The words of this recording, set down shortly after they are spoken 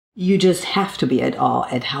You just have to be at awe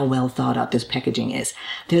at how well thought out this packaging is.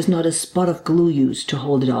 There's not a spot of glue used to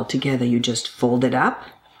hold it all together. You just fold it up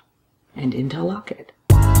and interlock it.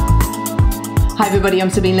 Hi everybody, I'm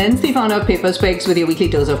Sabine Lenz, the founder of PaperSpecs, with your weekly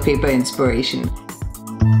dose of paper inspiration.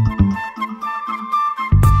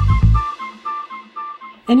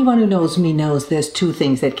 Anyone who knows me knows there's two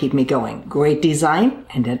things that keep me going: great design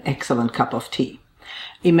and an excellent cup of tea.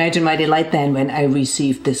 Imagine my delight then when I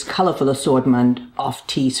received this colorful assortment of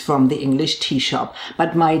teas from the English tea shop.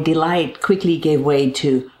 But my delight quickly gave way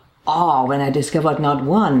to awe when I discovered not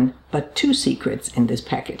one, but two secrets in this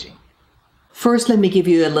packaging. First, let me give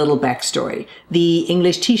you a little backstory. The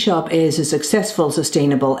English Tea Shop is a successful,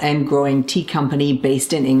 sustainable and growing tea company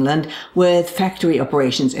based in England with factory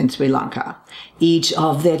operations in Sri Lanka. Each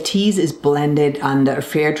of their teas is blended under a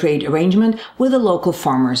fair trade arrangement with the local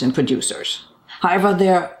farmers and producers. However,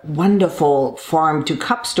 their wonderful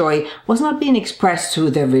farm-to-cup story was not being expressed through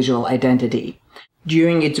their visual identity.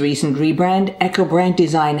 During its recent rebrand, eco-brand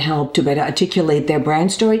design helped to better articulate their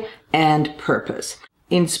brand story and purpose.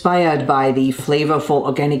 Inspired by the flavorful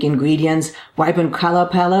organic ingredients, vibrant color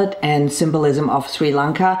palette, and symbolism of Sri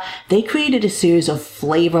Lanka, they created a series of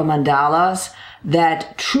flavor mandalas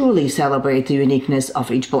that truly celebrate the uniqueness of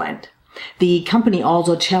each blend. The company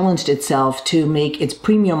also challenged itself to make its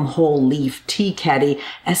premium whole leaf tea caddy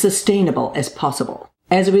as sustainable as possible.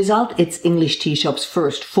 As a result, it's English Tea Shop's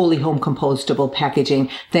first fully home compostable packaging,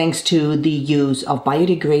 thanks to the use of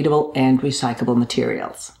biodegradable and recyclable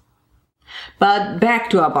materials. But back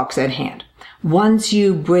to our box at hand. Once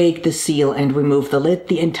you break the seal and remove the lid,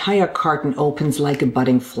 the entire carton opens like a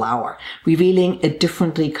budding flower, revealing a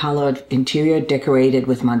differently colored interior decorated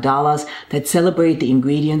with mandalas that celebrate the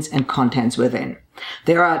ingredients and contents within.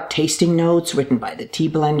 There are tasting notes written by the tea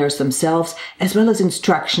blenders themselves, as well as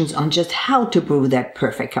instructions on just how to brew that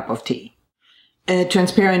perfect cup of tea. A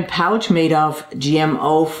transparent pouch made of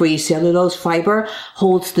GMO-free cellulose fiber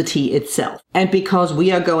holds the tea itself. And because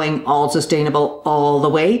we are going all sustainable all the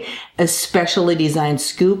way, a specially designed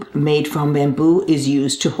scoop made from bamboo is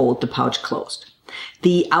used to hold the pouch closed.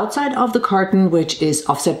 The outside of the carton, which is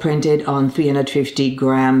offset printed on 350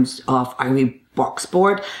 grams of ivory box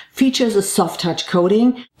board, features a soft touch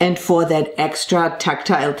coating, and for that extra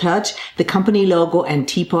tactile touch, the company logo and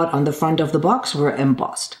teapot on the front of the box were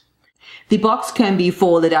embossed. The box can be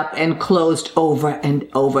folded up and closed over and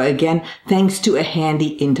over again, thanks to a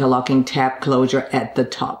handy interlocking tab closure at the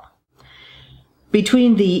top.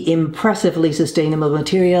 Between the impressively sustainable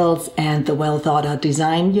materials and the well thought out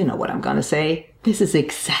design, you know what I'm gonna say, this is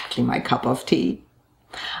exactly my cup of tea.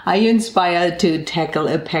 Are you inspired to tackle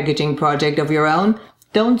a packaging project of your own?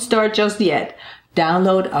 Don't start just yet.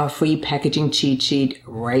 Download our free packaging cheat sheet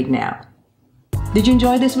right now. Did you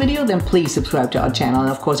enjoy this video? Then please subscribe to our channel, and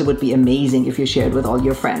of course it would be amazing if you shared with all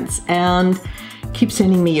your friends. And keep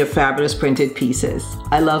sending me your fabulous printed pieces.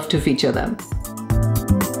 I love to feature them.